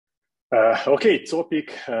Okay,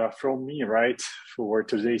 topic from me, right, for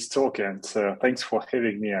today's talk, and thanks for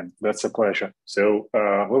having me, and that's a pleasure. So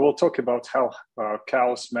we will talk about how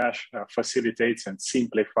Chaos Mesh facilitates and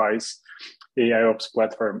simplifies AIOps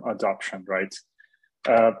platform adoption, right?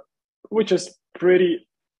 Which is pretty,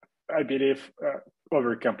 I believe,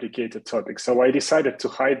 overcomplicated topic. So I decided to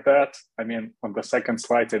hide that, on the second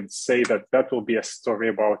slide, and say that that will be a story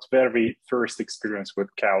about very first experience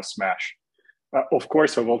with Chaos Mesh. Of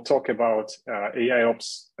course, I will talk about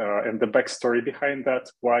AIOps and the backstory behind that,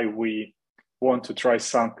 why we want to try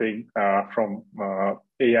something from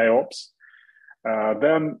AIOps.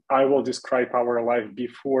 Then I will describe our life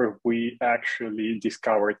before we actually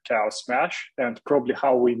discovered Chaos Mesh, and probably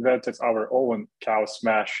how we invented our own Chaos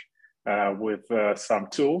Mesh with some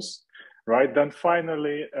tools, right? Then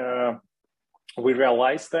finally, we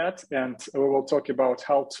realized that, and we will talk about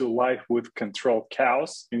how to live with controlled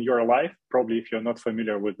chaos in your life. Probably if you're not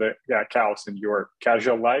familiar with the chaos in your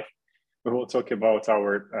casual life, we will talk about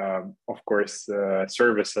our, of course,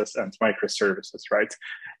 services and microservices, right?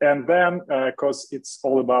 And then, because it's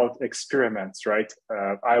all about experiments, right?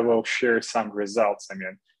 I will share some results.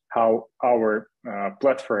 How our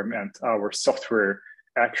platform and our software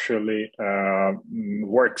actually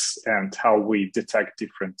works, and how we detect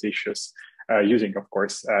different issues. Using, of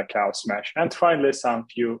course, Chaos Mesh. And finally, some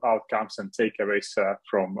few outcomes and takeaways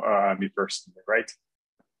from me personally, right?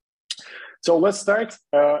 So let's start.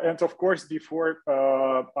 And of course, before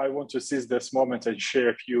I want to seize this moment and share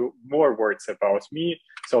a few more words about me.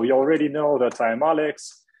 So you already know that I'm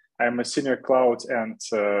Alex. I'm a senior cloud and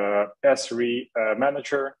SRE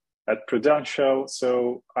manager at Prudential.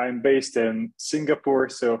 So I'm based in Singapore.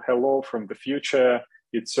 So hello from the future.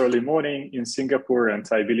 It's early morning in Singapore, and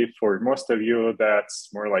I believe for most of you, that's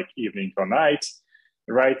more like evening or night,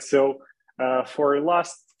 right? So for the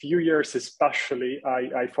last few years, especially,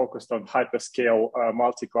 I focused on hyperscale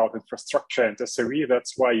multi-cloud infrastructure and SRE.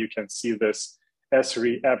 That's why you can see this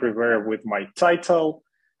SRE everywhere with my title.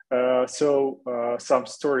 Some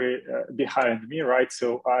story behind me, right?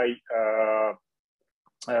 So I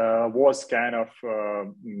was kind of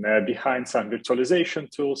behind some virtualization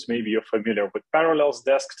tools. Maybe you're familiar with Parallels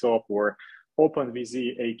Desktop or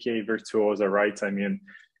OpenVZ, aka Virtuosa, right?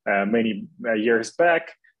 Many years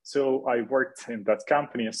back. So I worked in that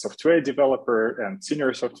company as software developer and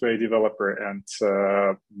senior software developer, and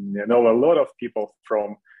know a lot of people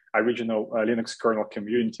from original Linux kernel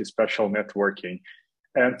community, special networking.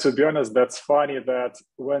 And to be honest, that's funny that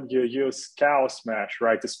when you use Chaos Mesh,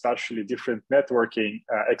 right, especially different networking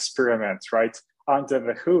experiments, right, under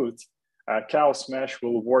the hood, Chaos Mesh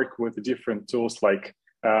will work with different tools like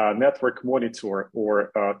Network Monitor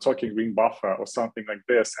or Talking Ring Buffer or something like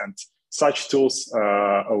this. And such tools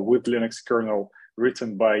with Linux kernel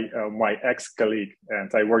written by my ex-colleague,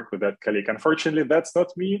 and I work with that colleague. Unfortunately, that's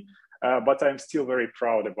not me, but I'm still very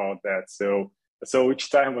proud about that. So each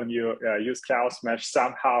time when you use Chaos Mesh,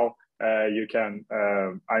 somehow you can,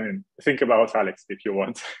 think about Alex if you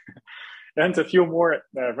want. And a few more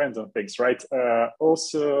random things, right?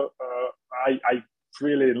 Also, I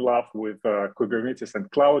really in love with Kubernetes and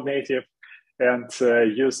cloud native, and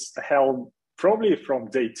use Helm probably from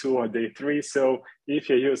day 2 or day 3. So if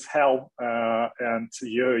you use Helm and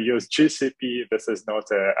you use GCP, this is not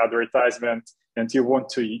an advertisement, and you want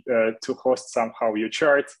to host somehow your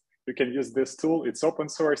chart, you can use this tool. It's open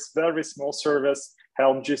source, very small service,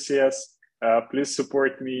 Helm GCS. Please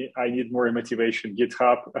support me. I need more motivation.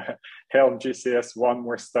 GitHub, Helm GCS, 1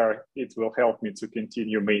 more star. It will help me to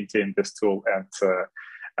continue maintain this tool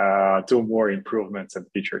and do more improvements and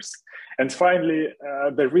features. And finally,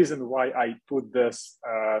 the reason why I put this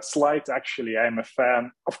slide, actually, I'm a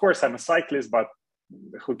fan. Of course, I'm a cyclist, but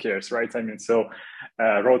who cares, right?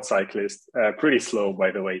 Road cyclist, pretty slow,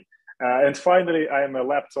 by the way. And finally, I'm a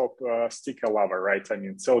laptop sticker lover, right?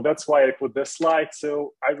 So that's why I put this slide.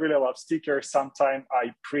 So I really love stickers. Sometimes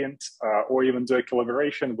I print or even do a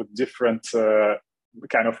collaboration with different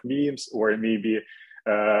kind of memes or maybe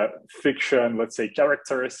fiction, let's say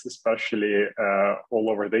characters, especially all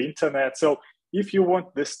over the internet. So if you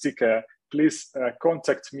want this sticker, please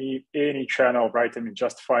contact me any channel, right?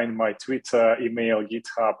 just find my Twitter, email,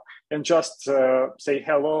 GitHub, and just say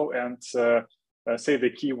hello and say the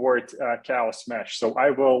keyword Chaos Mesh. So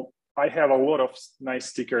I have a lot of nice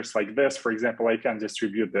stickers like this. For example, I can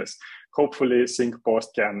distribute this. Hopefully SyncPost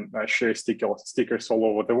can share stickers all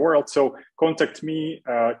over the world. So contact me,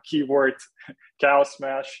 keyword Chaos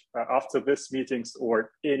Mesh after this meetings or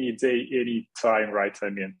any day, any time, right?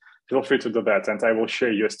 Feel free to do that and I will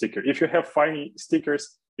share your sticker. If you have funny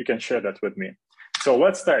stickers, you can share that with me. So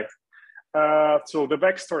let's start. So the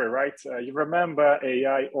backstory, right? You remember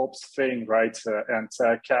AIOps thing, right? And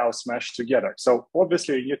Chaos smashed together. So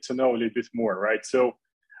obviously you need to know a little bit more, right? So,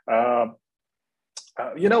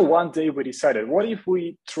 one day we decided, what if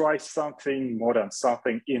we try something modern,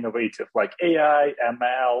 something innovative, like AI,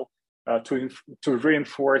 ML, to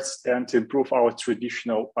reinforce and improve our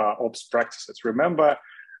traditional ops practices? Remember,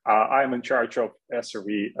 I'm in charge of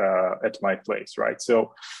SRE at my place, right?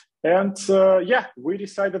 So, and we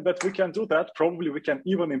decided that we can do that. Probably we can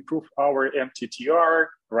even improve our MTTR,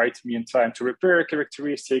 right? Mean time to repair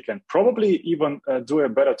characteristic, and probably even do a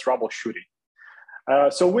better troubleshooting.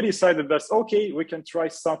 So we decided that, okay, we can try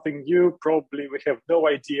something new. Probably we have no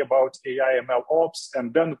idea about AI ML ops.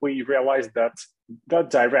 And then we realized that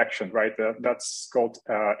direction, right? That's called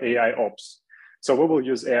AI ops. So we will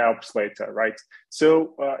use AIOps later, right?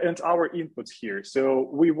 So, and our inputs here. So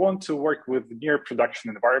we want to work with near production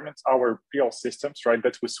environments, our real systems, right,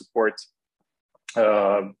 that we support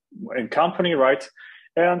in company, right?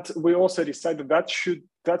 And we also decided that should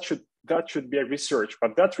be a research,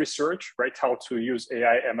 but that research, right, how to use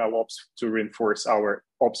AI ML ops to reinforce our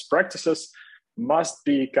ops practices must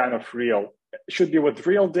be kind of real. It should be with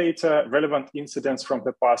real data, relevant incidents from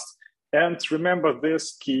the past. And remember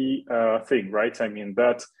this key thing, right? I mean,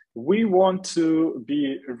 that we want to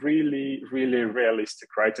be really, really realistic,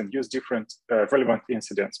 right? And use different relevant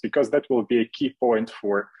incidents, because that will be a key point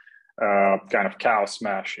for kind of chaos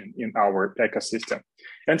smash in our ecosystem.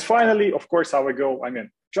 And finally, of course, our goal,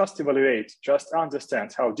 just evaluate, just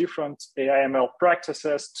understand how different AI ML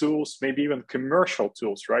practices, tools, maybe even commercial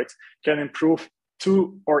tools, right, can improve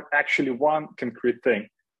two or actually one concrete thing: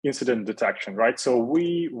 incident detection, right? So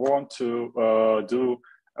we want to do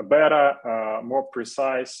a better, more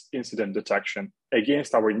precise incident detection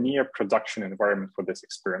against our near production environment for this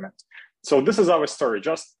experiment. So this is our story.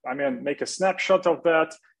 Just, make a snapshot of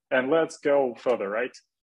that and let's go further, right?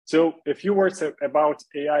 So a few words about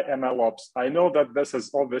AI ML ops. I know that this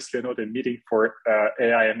is obviously not a meeting for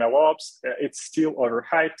AI ML ops. It's still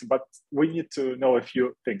overhyped, but we need to know a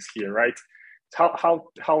few things here, right?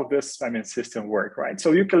 How this system work, right?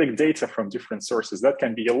 So you collect data from different sources. That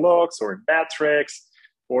can be logs or metrics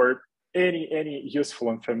or any useful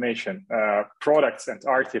information, products and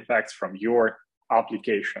artifacts from your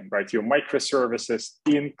application, right? Your microservices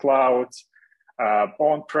in cloud,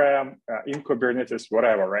 on-prem, in Kubernetes,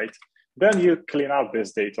 whatever, right? Then you clean out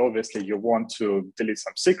this data. Obviously, you want to delete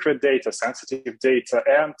some secret data, sensitive data,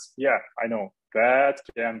 and yeah, I know that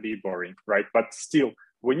can be boring, right? But still,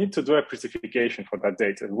 we need to do a specification for that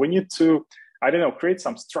data. We need to, create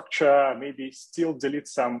some structure, maybe still delete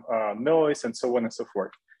some noise and so on and so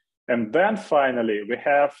forth. And then finally, we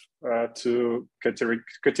have to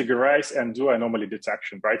categorize and do anomaly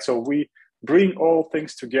detection, right? So we bring all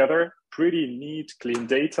things together, pretty neat, clean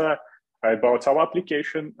data about our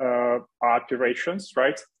application operations,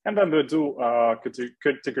 right? And then we do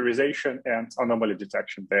categorization and anomaly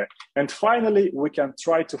detection there. And finally, we can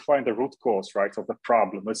try to find the root cause, right, of the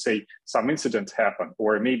problem. Let's say some incident happened,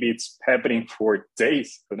 or maybe it's happening for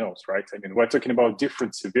days, who knows, right? We're talking about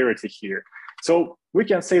different severity here. So we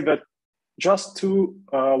can say that just two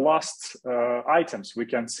last items, we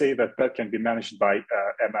can say that can be managed by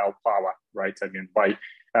ML power, right? By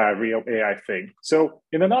real AI thing. So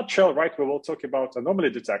in a nutshell, right, we will talk about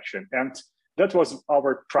anomaly detection. And that was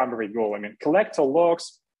our primary goal. Collect all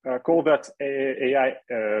logs, call that AI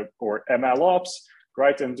or ML ops,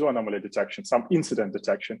 right, and do anomaly detection, some incident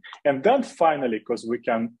detection. And then finally, because we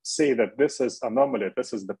can say that this is anomaly,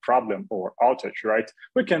 this is the problem or outage, right,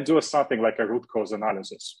 we can do something like a root cause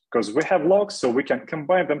analysis, because we have logs, so we can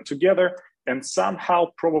combine them together and somehow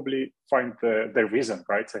probably find the reason,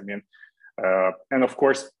 right? And of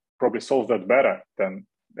course, probably solve that better than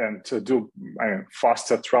to do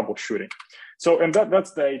faster troubleshooting. So, and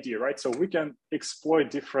that's the idea, right? So we can exploit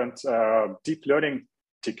different deep learning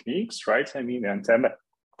techniques, right? And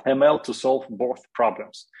ML to solve both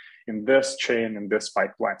problems in this chain, in this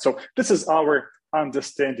pipeline. So this is our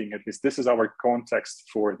understanding, at least this is our context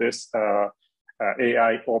for this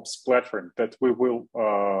AI ops platform that we will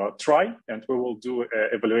try, and we will do an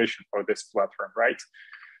evaluation for this platform, right?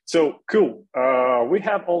 So cool. We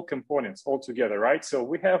have all components all together, right? So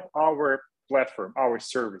we have our platform, our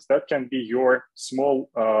service. That can be your small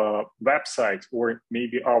website, or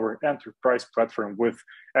maybe our enterprise platform with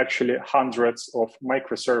actually hundreds of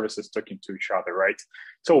microservices talking to each other, right?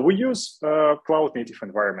 So we use cloud native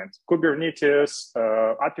environment, Kubernetes,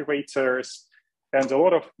 operators, and a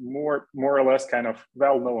lot of more or less kind of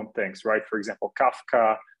well-known things, right? For example,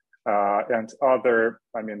 Kafka, and other,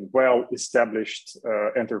 well-established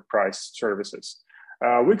enterprise services.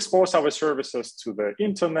 We expose our services to the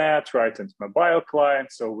internet, right, and mobile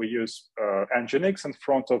clients. So we use Nginx in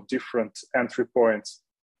front of different entry points.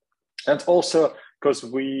 And also because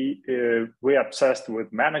we obsessed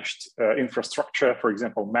with managed infrastructure, for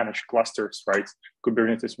example, managed clusters, right,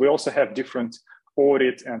 Kubernetes. We also have different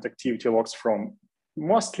audit and activity logs from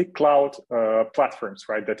mostly cloud platforms,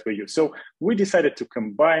 right, that we use. So we decided to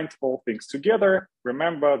combine all things together.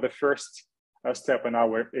 Remember the first step in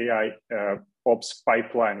our AI ops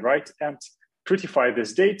pipeline, right? And prettify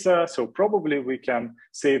this data. So probably we can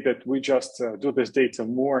say that we just do this data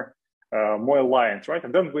more aligned, right?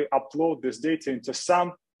 And then we upload this data into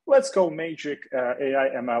some, let's call magic AI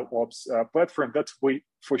ML ops platform that we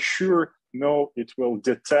for sure know it will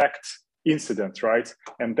detect incident, right?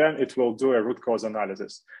 And then it will do a root cause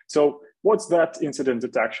analysis. So what's that incident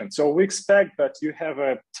detection? So we expect that you have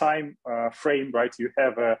a time frame, right? You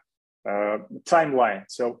have a timeline.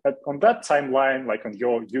 So on that timeline, like on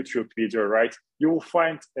your YouTube video, right, you will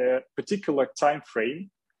find a particular time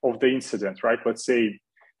frame of the incident, right? Let's say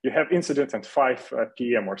you have incident at 5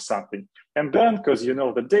 p.m. or something. And then, because you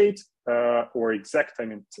know the date or exact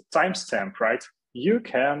timestamp, right, you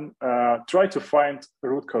can try to find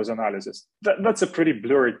root cause analysis. That's a pretty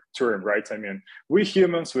blurry term, right? I mean, we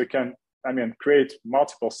humans, we can, create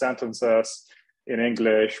multiple sentences in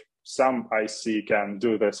English. Some I see can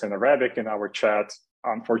do this in Arabic in our chat.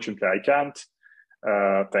 Unfortunately, I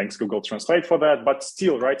can't. Thanks Google Translate for that. But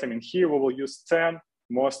still, right, here we will use 10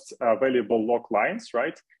 most valuable log lines,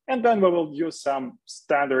 right? And then we will use some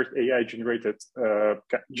standard AI generated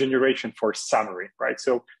generation for summary, right?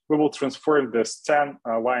 So we will transform this 10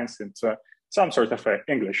 lines into some sort of an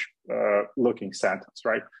English looking sentence,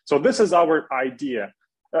 right? So this is our idea.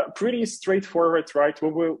 Pretty straightforward, right?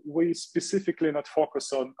 We specifically not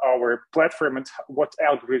focus on our platform and what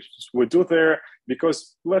algorithms we do there,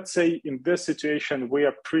 because let's say in this situation, we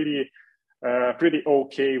are pretty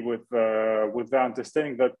okay with the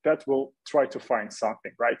understanding that will try to find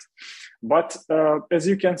something, right? But as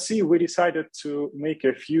you can see, we decided to make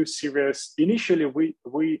a few serious. Initially,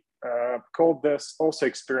 we called this also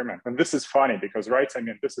experiment, and this is funny because, right?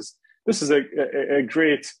 This is a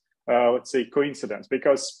great let's say coincidence,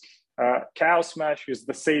 because chaos mesh is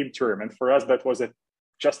the same term, and for us that was a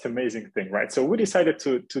just amazing thing, right? So we decided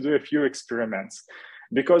to do a few experiments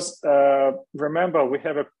because remember we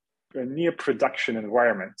have a near production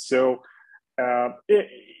environment. So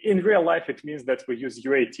in real life, it means that we use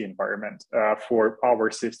UAT environment for our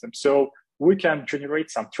system. So we can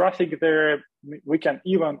generate some traffic there. We can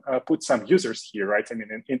even put some users here, right?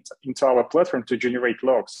 Into our platform to generate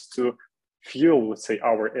logs to fuel, let's say,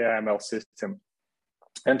 our AIML system.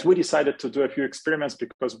 And we decided to do a few experiments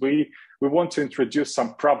because we want to introduce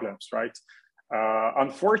some problems, right?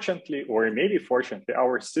 Unfortunately, or maybe fortunately,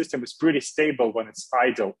 our system is pretty stable when it's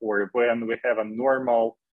idle or when we have a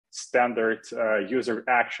normal standard user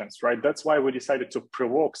actions, right? That's why we decided to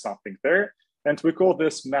provoke something there. And we call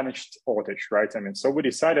this managed outage, right? So we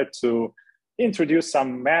decided to introduce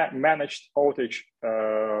some managed outage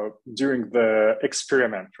during the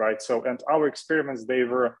experiment, right? So, and our experiments, they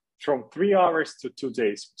were from 3 hours to 2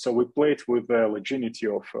 days. So we played with the legitimacy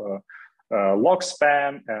of log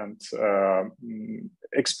span and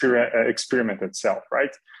experiment itself,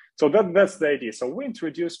 right? So that's the idea. So we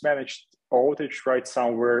introduced managed outage right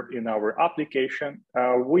somewhere in our application.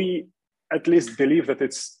 We at least believe that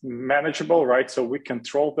it's manageable, right? So we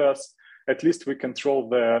control this. At least we control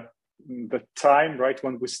the time, right,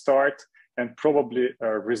 when we start and probably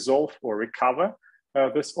resolve or recover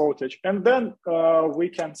this outage. And then we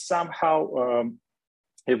can somehow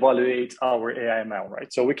evaluate our AIML,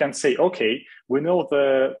 right? So we can say, okay, we know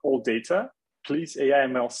the old data. Please,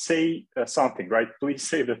 AIML, say something, right? Please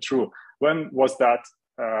say the truth. When was that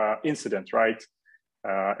incident, right?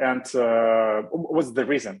 And what's the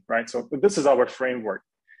reason, right? So this is our framework.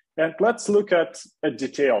 And let's look at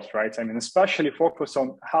details, right? Especially focus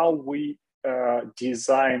on how we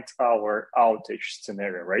designed our outage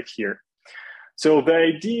scenario right here. So the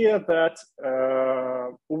idea that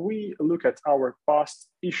we look at our past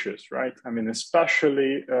issues, right?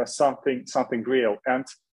 Especially something real. And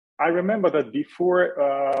I remember that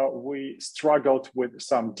before we struggled with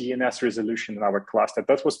some DNS resolution in our cluster.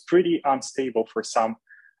 That was pretty unstable for some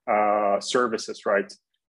services, right?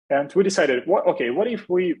 And we decided, what if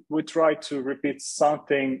we try to repeat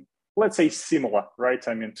something, let's say similar, right?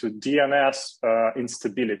 To DNS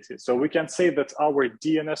instability. So we can say that our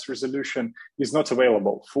DNS resolution is not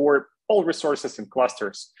available for all resources in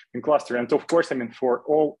cluster. And of course, for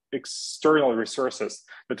all external resources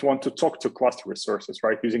that want to talk to cluster resources,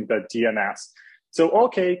 right? Using that DNS. So,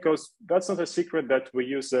 okay, because that's not a secret that we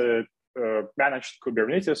use managed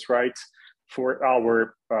Kubernetes, right, for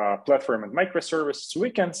our platform and microservices, we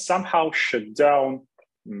can somehow shut down,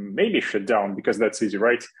 because that's easy,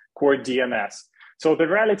 right, core DNS. So the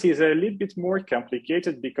reality is a little bit more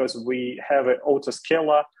complicated because we have an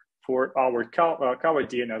autoscaler for our cover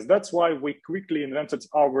DNS. That's why we quickly invented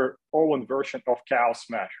our own version of chaos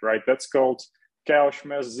mesh, right? That's called chaos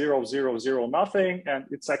mesh 000 nothing, and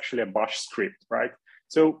it's actually a bash script, right?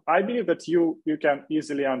 So I believe that you can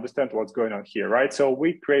easily understand what's going on here, right? So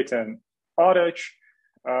we create an outage,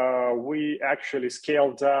 we actually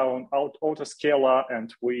scale down autoscaler,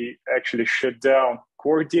 and we actually shut down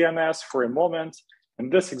core DNS for a moment. In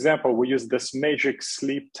this example, we use this magic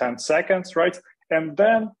sleep 10 seconds, right? And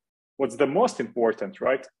then what's the most important,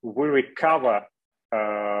 right? We recover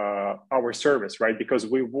our service, right? Because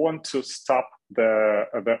we want to stop the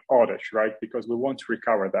outage, right? Because we want to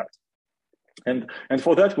recover that. And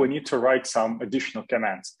for that, we need to write some additional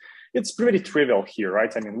commands. It's pretty trivial here,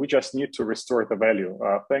 right? I mean, we just need to restore the value.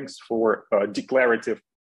 Thanks for declarative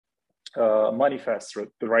manifest,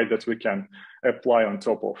 right, that we can apply on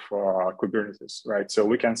top of Kubernetes, right? So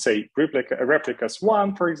we can say replicas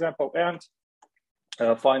 1, for example, and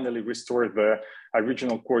finally restore the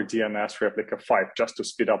original core DNS replica 5, just to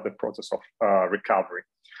speed up the process of recovery.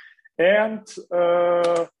 And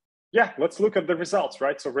yeah, let's look at the results,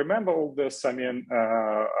 right? So remember all this, I mean,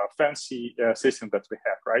 fancy system that we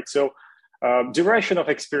have, right? So duration of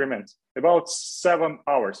experiment, about 7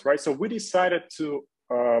 hours, right? So we decided to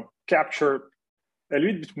capture a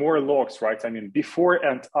little bit more logs, right? I mean, before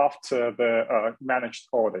and after the managed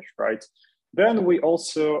outage, right? Then we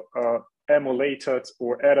also emulated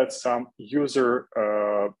or added some user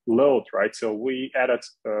load, right? So we added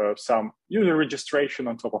some user registration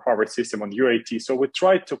on top of our system on UAT. So we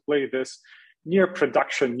tried to play this near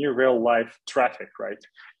production, near real life traffic, right?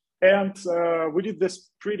 And we did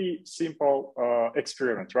this pretty simple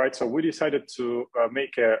experiment, right? So we decided to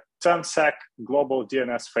make a 10-sec global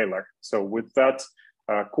DNS failure. So with that,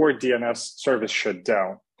 core DNS service shut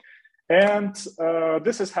down. And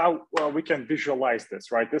this is how we can visualize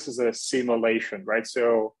this, right? This is a simulation, right?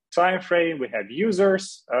 So time frame, we have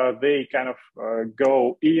users, they kind of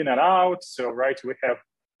go in and out. So, right, we have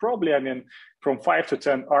probably, I mean, from 5 to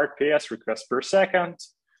 10 RPS requests per second.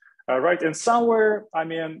 Right, and somewhere, I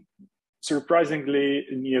mean, surprisingly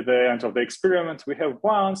near the end of the experiment, we have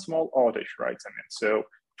one small outage, right? I mean, so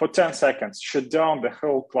for 10 seconds, shut down the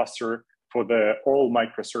whole cluster for the all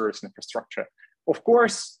microservice infrastructure. Of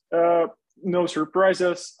course, no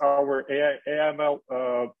surprises, our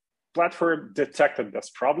AML platform detected this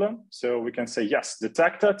problem. So we can say, yes,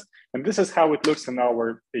 detected. And this is how it looks in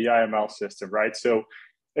our AIML system, right? So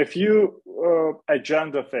if you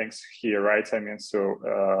agenda things here, right? I mean, so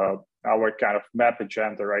our kind of map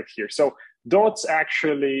agenda right here. So dots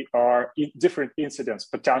actually are different incidents,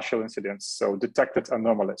 potential incidents, so detected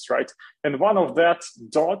anomalies, right? And one of that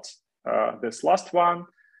dot, this last one,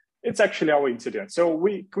 it's actually our incident. So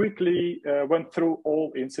we quickly went through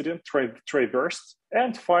all incident, traversed,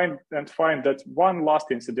 and find that one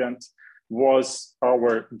last incident was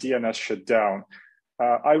our DNS shutdown.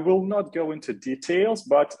 I will not go into details,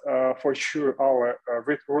 but for sure our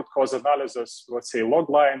root cause analysis, let's say log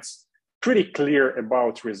lines, pretty clear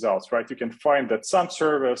about results, right? You can find that some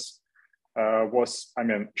service was, I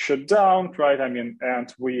mean, shut down, right? I mean,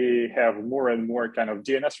 and we have more and more kind of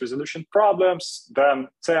DNS resolution problems than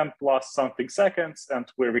 10 plus something seconds, and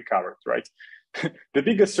we recovered, right? The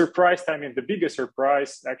biggest surprise, I mean, the biggest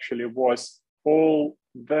surprise actually was all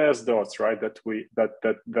those dots, right, that we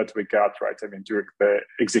got, right, I mean, during the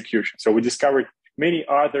execution. So we discovered many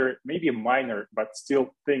other, maybe minor, but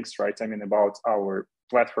still things, right, I mean, about our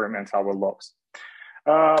platform and our logs.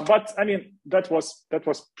 But I mean, that was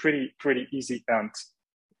pretty easy, and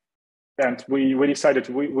we decided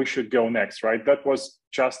we should go next, right? That was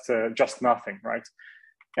just nothing, right?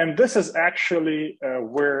 And this is actually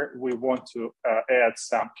where we want to add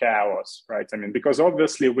some chaos, right? I mean, because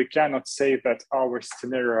obviously we cannot say that our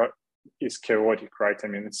scenario is chaotic, right? I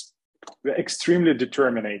mean, it's extremely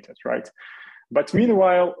determined, right? But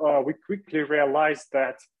meanwhile, we quickly realized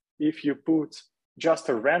that if you put just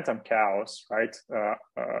a random chaos, right,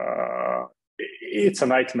 it's a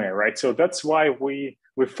nightmare, right? So that's why we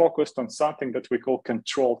focused on something that we call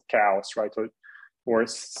controlled chaos, right? Or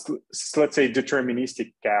let's say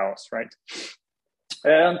deterministic chaos, right?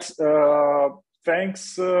 And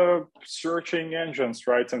thanks searching engines,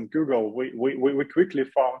 right, and Google, we quickly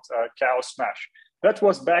found chaos mesh. That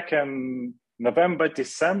was back in November,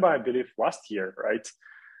 December, I believe, last year, right?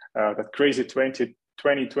 That crazy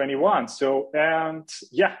 2021. So, and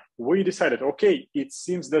yeah, we decided, okay, it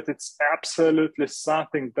seems that it's absolutely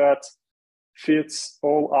something that fits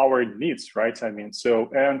all our needs, right? I mean, so,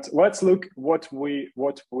 and let's look what we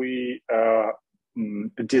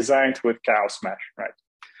designed with Chaos Mesh, right?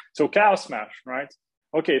 So Chaos Mesh, right?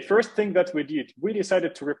 Okay, first thing that we did, we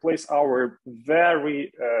decided to replace our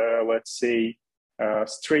very, let's say,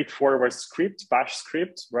 straightforward script, bash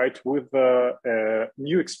script, right, with a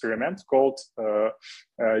new experiment called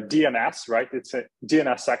DNS, right? It's a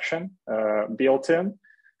DNS section built in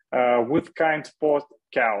with kind pod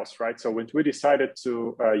chaos, right? So we decided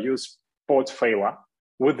to use pod failure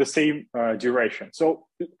with the same duration. So,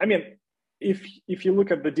 I mean, if you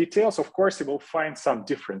look at the details, of course, you will find some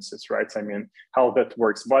differences, right? I mean, how that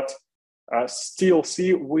works, but still,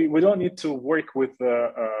 see, we don't need to work with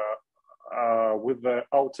the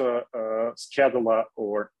auto scheduler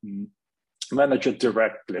or manage it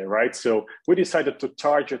directly, right? So we decided to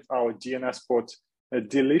target our DNS pod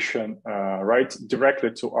deletion, right,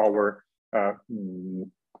 directly to our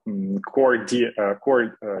core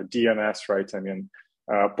DNS, right? I mean,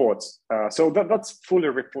 pods. So that's fully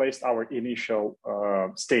replaced our initial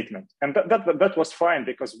statement. And that was fine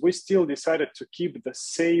because we still decided to keep the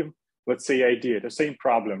same, let's say, idea, the same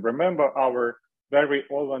problem. Remember our very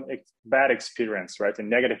often bad experience, right? A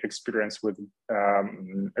negative experience with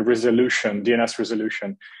resolution, DNS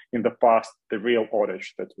resolution in the past, the real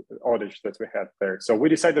outage that we had there. So we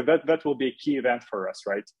decided that will be a key event for us,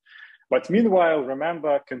 right? But meanwhile,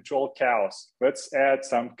 remember control chaos. Let's add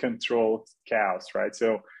some controlled chaos, right?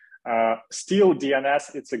 So still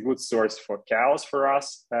DNS, it's a good source for chaos for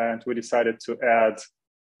us. And we decided to add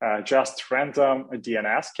just random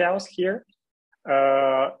DNS chaos here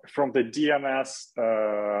from the DNS,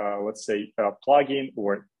 let's say, plugin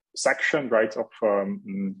or section, right, of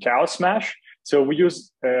chaos mesh. So we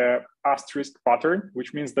use asterisk pattern,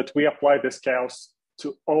 which means that we apply this chaos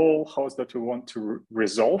to all hosts that we want to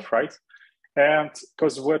resolve, right? And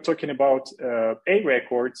because we're talking about A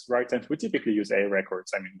records, right? And we typically use A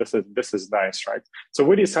records. I mean, this is nice, right? So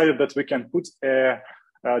we decided that we can put a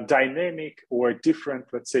dynamic or different,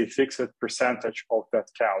 let's say, fixed percentage of that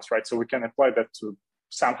chaos, right? So we can apply that to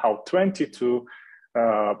somehow 20 to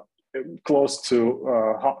close to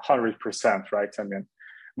 100%, right? I mean,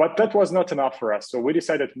 but that was not enough for us. So we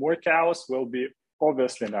decided more chaos will be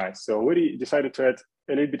obviously nice. So we decided to add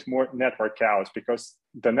a little bit more network chaos because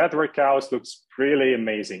the network chaos looks really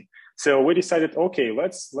amazing. So we decided, okay,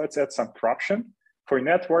 let's add some corruption for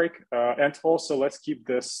network, and also let's keep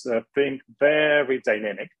this thing very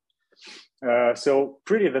dynamic. So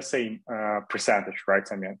pretty the same percentage, right?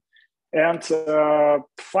 I mean, and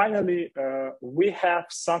finally, we have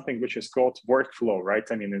something which is called workflow, right?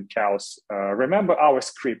 I mean, in chaos. Remember our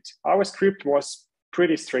script. Our script was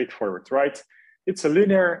pretty straightforward, right? It's a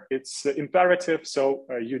linear, it's imperative. So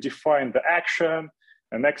you define the action,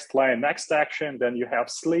 the next line, next action, then you have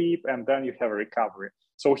sleep, and then you have a recovery.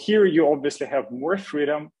 So here you obviously have more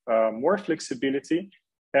freedom, more flexibility,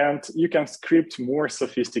 and you can script more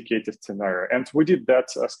sophisticated scenario. And we did that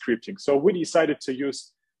scripting. So we decided to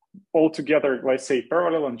use altogether, let's say,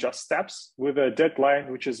 parallel and just steps with a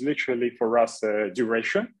deadline, which is literally for us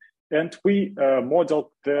duration. And we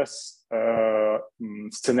modeled this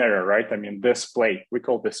scenario, right? I mean, this play, we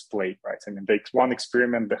call this play, right? I mean, takes one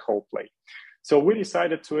experiment, the whole play. So we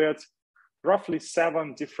decided to add roughly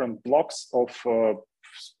 7 different blocks of,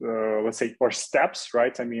 let's say, or steps,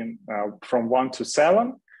 right? I mean, from 1 to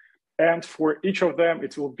 7. And for each of them,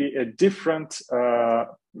 it will be a different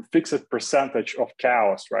fixed percentage of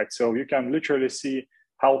chaos, right? So you can literally see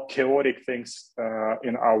how chaotic things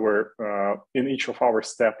in each of our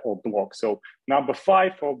step or block. So number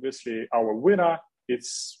 5, obviously our winner,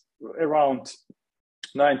 it's around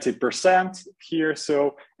 90% here.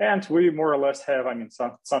 So, and we more or less have, I mean,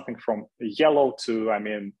 something from yellow to, I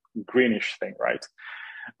mean, greenish thing, right?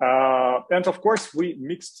 And of course, we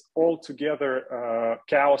mixed all together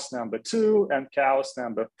chaos number 2 and chaos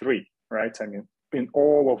number 3, right? I mean, in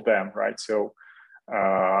all of them, right? So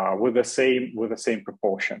with the same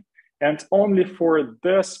proportion. And only for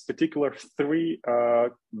this particular 3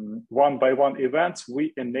 one-by-one events,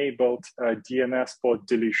 we enabled DNS pod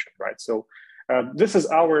deletion, right? So this is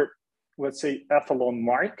our, let's say, ethanol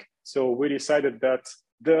mark. So we decided that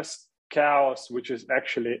this chaos, which is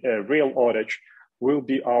actually a real outage, will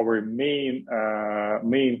be our main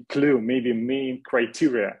clue, maybe main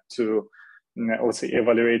criteria to, let's say,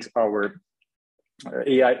 evaluate our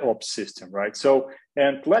AIOps system, right? So,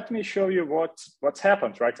 and let me show you what's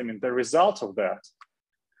happened, right? I mean, the result of that.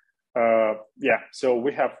 Yeah, so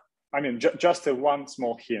we have, I mean, just one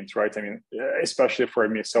small hint, right? I mean, especially for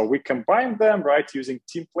me. So we combine them, right, using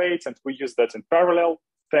templates, and we use that in parallel.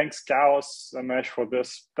 Thanks, Chaos Mesh, for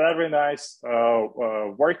this very nice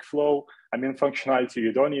workflow I mean, functionality.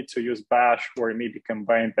 You don't need to use bash or maybe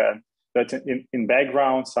combine that in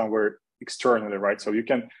background somewhere externally, right? So you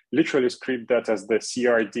can literally script that as the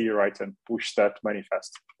CRD, right, and push that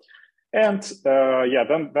manifest. And yeah,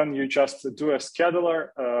 then you just do a scheduler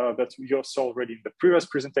that you saw already in the previous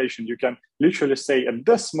presentation. You can literally say at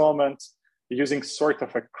this moment, using sort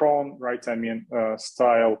of a cron, right? I mean,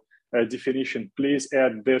 style definition, please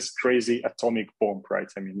add this crazy atomic bomb,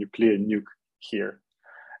 right? I mean, nuclear nuke here.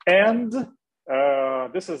 And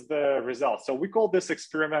this is the result. So we call this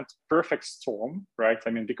experiment perfect storm, right? I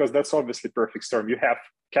mean, because that's obviously perfect storm. You have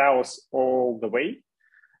chaos all the way.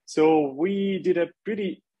 So we did a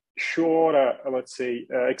pretty short, let's say,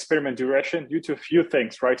 experiment duration due to a few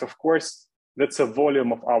things, right? Of course, that's a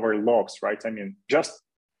volume of our logs, right? I mean, just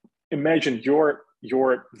imagine your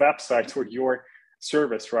website or your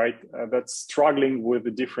service, right? That's struggling with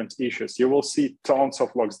the different issues. You will see tons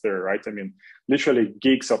of logs there, right? I mean, literally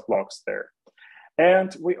gigs of logs there.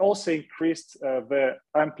 And we also increased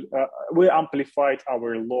we amplified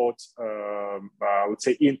our load, let's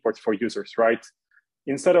say, input for users, right?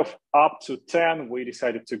 Instead of up to 10, we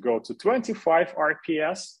decided to go to 25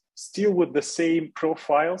 RPS, still with the same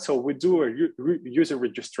profile. So we do a user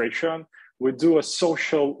registration, we do a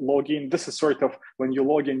social login. This is sort of when you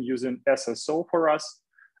log in using SSO for us,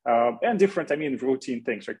 and different, I mean, routine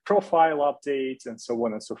things, like profile updates and so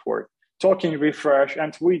on and so forth. Token refresh,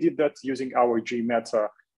 and we did that using our gmeta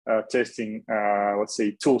testing, let's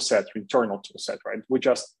say, toolset, internal toolset, right? We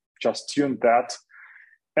just tuned that.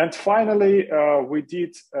 And finally, we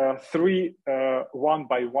did 3 one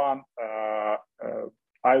by one.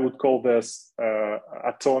 I would call this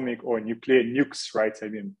atomic or nuclear nukes, right? I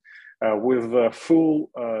mean, with the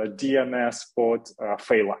full DNS pod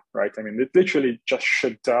failure, right? I mean, it literally just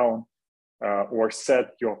shut down or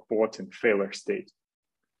set your pod in failure state.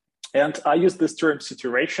 And I use this term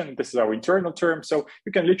saturation. This is our internal term. So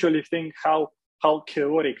you can literally think how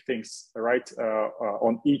chaotic things, right,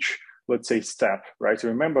 on each, let's say, step, right?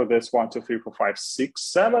 Remember this 1, 2, 3, 4, 5, 6,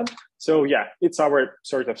 7. So yeah, it's our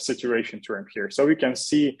sort of saturation term here. So we can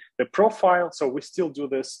see the profile. So we still do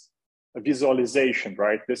this visualization,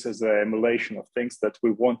 right? This is an emulation of things that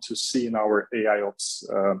we want to see in our AIOps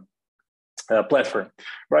platform,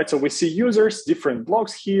 right? So we see users, different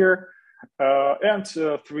blocks here, and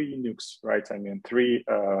 3 nukes, right? I mean, 3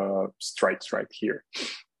 strikes right here.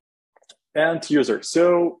 And user.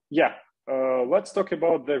 So yeah, let's talk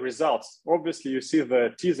about the results. Obviously, you see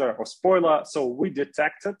the teaser or spoiler. So we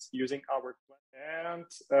detected using our, and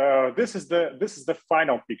this is the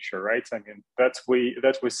final picture, right? I mean, that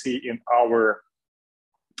we see in our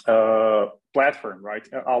platform, right?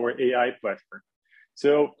 Our AI platform.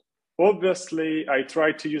 So obviously, I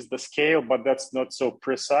tried to use the scale, but that's not so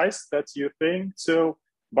precise that you think. So,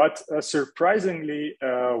 but surprisingly,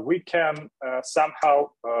 we can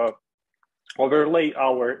somehow overlay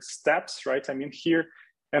our steps, right? I mean, here,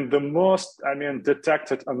 and the most, I mean,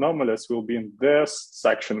 detected anomalies will be in this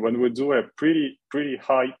section when we do a pretty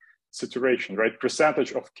high saturation, right?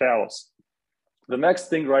 Percentage of chaos. The next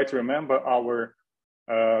thing, right? Remember our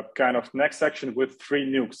kind of next section with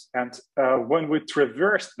 3 nukes. And when we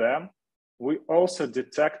traverse them, we also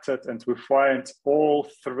detected and we find all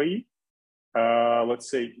 3, let's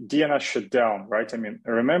say, DNS shutdown, right? I mean,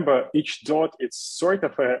 remember each dot, it's sort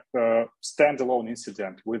of a standalone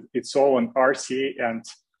incident with its own RCA and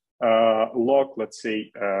log, let's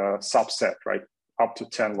say, subset, right? Up to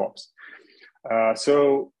 10 logs.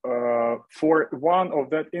 So for one of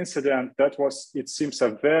that incident, that was, it seems, a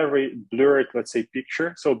very blurred, let's say,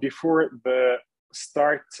 picture. So before the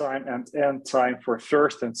start time and end time for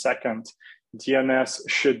first and second DNS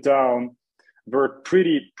shutdown were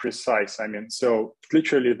pretty precise. I mean, so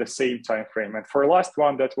literally the same time frame. And for last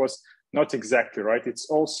one, that was not exactly right. It's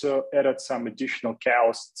also added some additional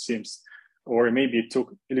chaos, it seems, or maybe it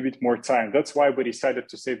took a little bit more time. That's why we decided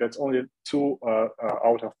to say that only 2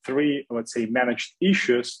 out of 3, let's say, managed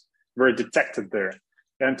issues were detected there.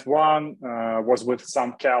 And 1 was with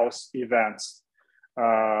some chaos events.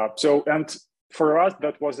 So, and for us,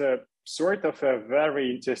 that was a sort of a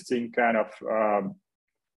very interesting kind of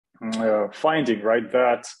finding, right?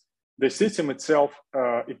 That the system itself,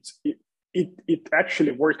 it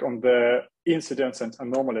actually worked on the incidents and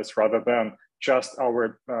anomalies rather than just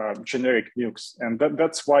our generic nukes. And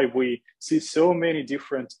that's why we see so many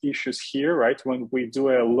different issues here, right? When we do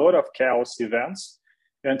a lot of chaos events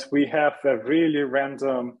and we have a really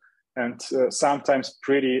random and sometimes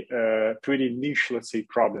pretty niche, let's say,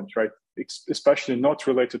 problems, right? Especially not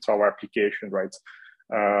related to our application, right?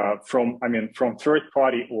 From third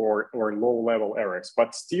party or low level errors,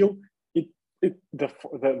 but still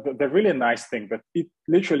the really nice thing that it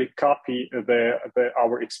literally copy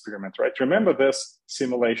our experiment, right? Remember this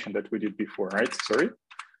simulation that we did before, right? Sorry.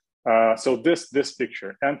 So this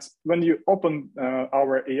picture, and when you open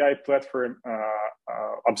our AI platform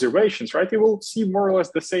observations, right, you will see more or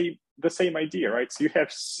less the same idea, right? So you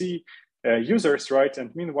have users, right,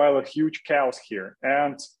 and meanwhile a huge chaos here,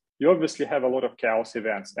 and you obviously have a lot of chaos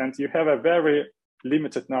events, and you have a very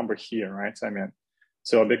limited number here, right? I mean,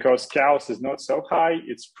 so because chaos is not so high,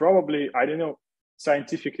 it's probably, I don't know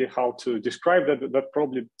scientifically how to describe that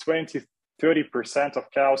probably 20-30%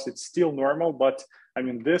 of chaos, it's still normal, but I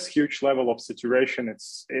mean, this huge level of saturation,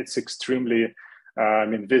 it's extremely,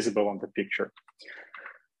 visible on the picture.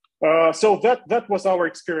 So that was our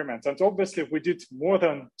experiment. And obviously we did more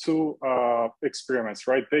than 2 experiments,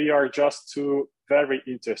 right? They are just 2 very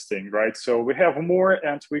interesting, right? So we have more,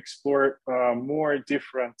 and we explore more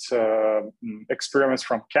different experiments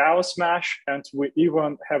from Chaos Mesh, and we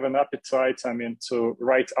even have an appetite, to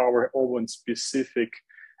write our own specific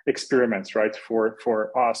experiments, right,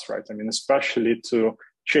 for us, right? I mean, especially to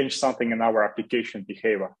change something in our application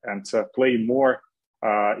behavior and play more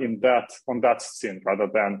on that scene rather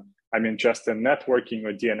than, just a networking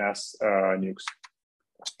or DNS nukes.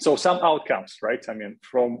 So some outcomes, right?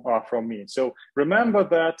 From me. So remember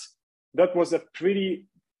that was a pretty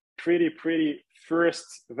very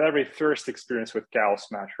first experience with Chaos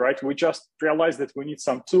Mesh, right? We just realized that we need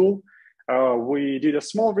some tool. We did a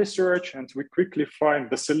small research and we quickly find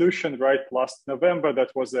the solution, right? Last November,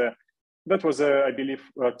 that was a I believe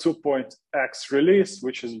 2.x release,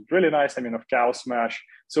 which is really nice. Of Chaos Mesh.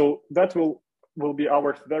 So that will be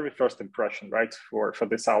our very first impression, right? For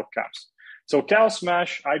this outcomes. So Chaos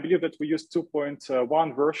Mesh, I believe that we use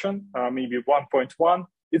 2.1 version, maybe 1.1.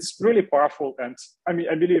 It's really powerful, and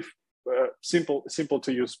I believe simple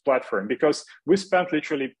to use platform, because we spent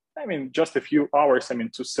literally just a few hours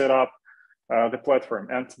to set up the platform.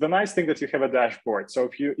 And the nice thing that you have a dashboard. So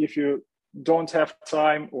if you don't have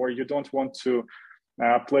time, or you don't want to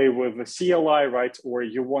play with the CLI, right, or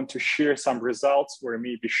you want to share some results, or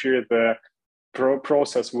maybe share the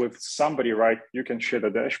process with somebody, right, you can share the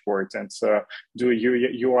dashboard and do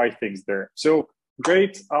UI things there. So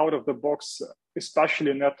great out of the box,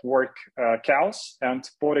 especially network chaos and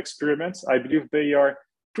pod experiments. I believe they are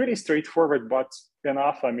pretty straightforward, but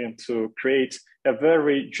enough, to create a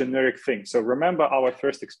very generic thing. So remember our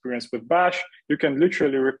first experience with Bash, you can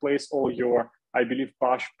literally replace all your, I believe,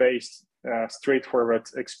 Bash-based straightforward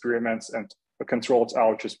experiments and controlled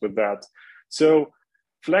outages with that. So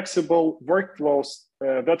flexible workflows,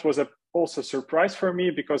 that was also a surprise for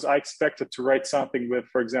me, because I expected to write something with,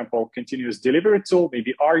 for example, continuous delivery tool,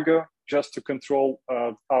 maybe Argo, just to control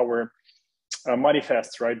our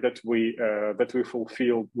manifests, right, that we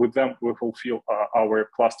fulfill with them. We fulfill our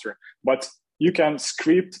cluster, but you can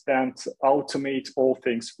script and automate all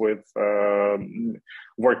things with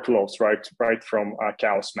workflows, right from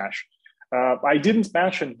Chaos Mesh. I didn't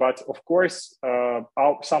mention, but of course,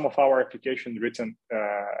 some of our application written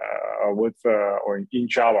with or in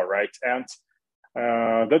Java, right, and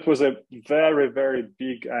that was a very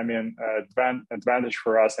big, advantage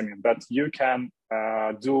for us. That you can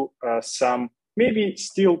do some maybe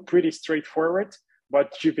still pretty straightforward,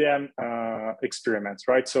 but JVM experiments,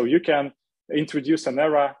 right? So you can introduce an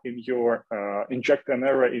error in your, inject an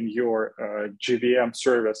error in your JVM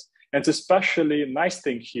service. And especially nice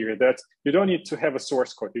thing here that you don't need to have a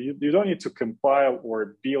source code. You don't need to compile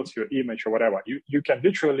or build your image or whatever. You can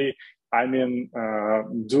literally,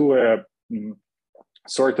 do a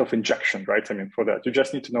sort of injection, right? For that, you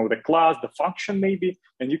just need to know the class, the function maybe,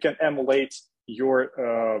 and you can emulate your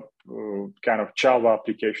kind of Java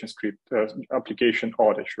application script, application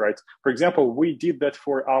outage, right? For example, we did that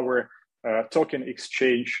for our token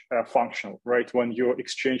exchange function, right? When you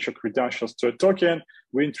exchange your credentials to a token,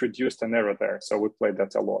 we introduced an error there. So we played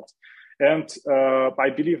that a lot. And I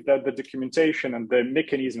believe that the documentation and the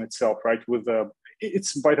mechanism itself, right, with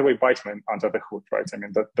it's, by the way, Byteman under the hood, right?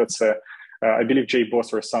 That's a, I believe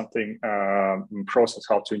JBoss or something process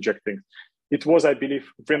how to inject things. It was, I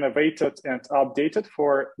believe, renovated and updated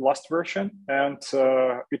for last version, and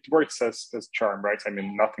it works as charm, right?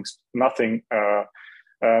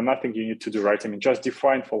 Nothing you need to do, right? Just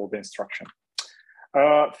define, follow the instruction.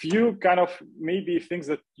 Few kind of maybe things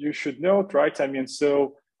that you should note, right?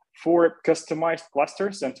 So for customized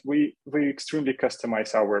clusters, and we extremely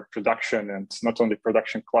customize our production, and not only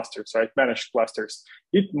production clusters, right? Managed clusters.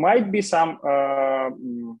 It might be some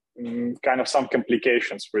kind of some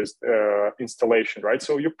complications with installation, right?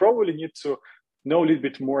 So you probably need to know a little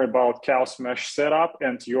bit more about Chaos Mesh setup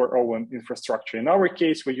and your own infrastructure. In our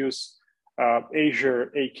case, we use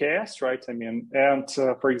Azure AKS, right? I mean, and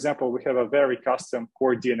for example, we have a very custom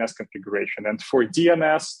core DNS configuration. And for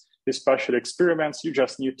DNS, especially experiments, you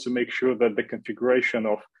just need to make sure that the configuration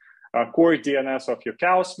of core DNS of your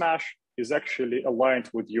cow smash is actually aligned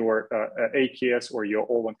with your AKS or your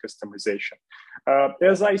own customization.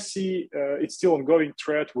 As I see, it's still ongoing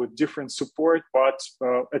thread with different support, but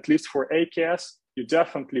at least for AKS, you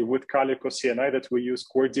definitely, with Calico CNI that we use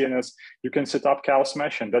core DNS, you can set up cow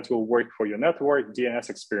smash and that will work for your network DNS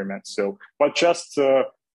experiments. So, but just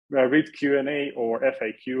read Q&A or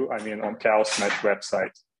FAQ, I mean, on cow smash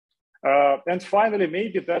website. And finally,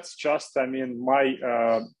 maybe that's just, I mean,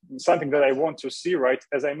 something that I want to see, right?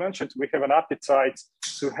 As I mentioned, we have an appetite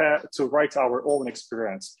to write our own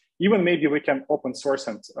experience. Even maybe we can open source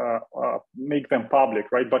and make them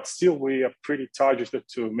public, right? But still, we are pretty targeted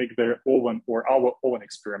to make their own or our own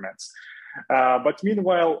experiments. But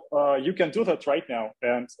meanwhile, you can do that right now,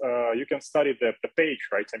 and you can study the page,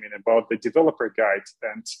 right? I mean, about the developer guide.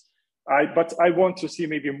 But I want to see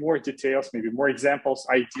maybe more details, maybe more examples,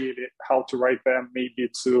 ideally how to write them, maybe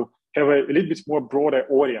to have a little bit more broader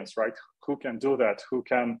audience, right? Who can do that? Who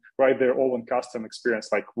can write their own custom experience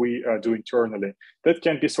like we do internally? That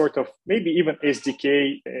can be sort of maybe even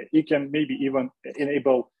SDK. It can maybe even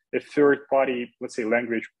enable a third-party, let's say,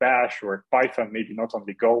 language, Bash or Python, maybe not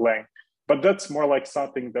only Golang, but that's more like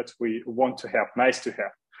something that we want to have, nice to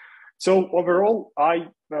have. So overall, I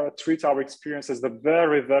treat our experience as the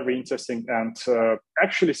very, very interesting and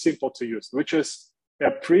actually simple to use, which is a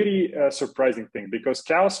pretty surprising thing because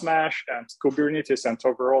cow smash and Kubernetes and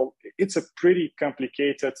overall, it's a pretty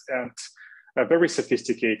complicated and a very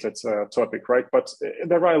sophisticated topic, right? But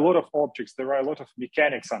there are a lot of objects, there are a lot of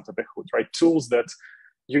mechanics under the hood, right? Tools that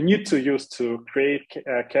you need to use to create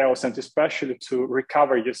chaos and especially to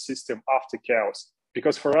recover your system after chaos.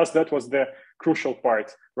 Because for us, that was the crucial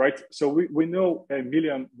part, right? So we know a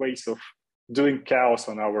million ways of doing chaos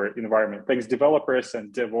on our environment, thanks developers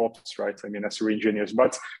and DevOps, right? I mean, as engineers,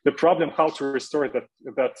 but the problem, how to restore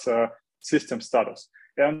that system status.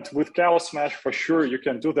 And with Chaos Smash, for sure, you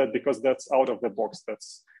can do that because that's out of the box,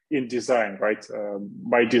 that's in design, right?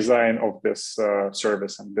 By design of this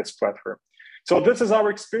service and this platform. So this is our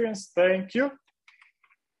experience. Thank you.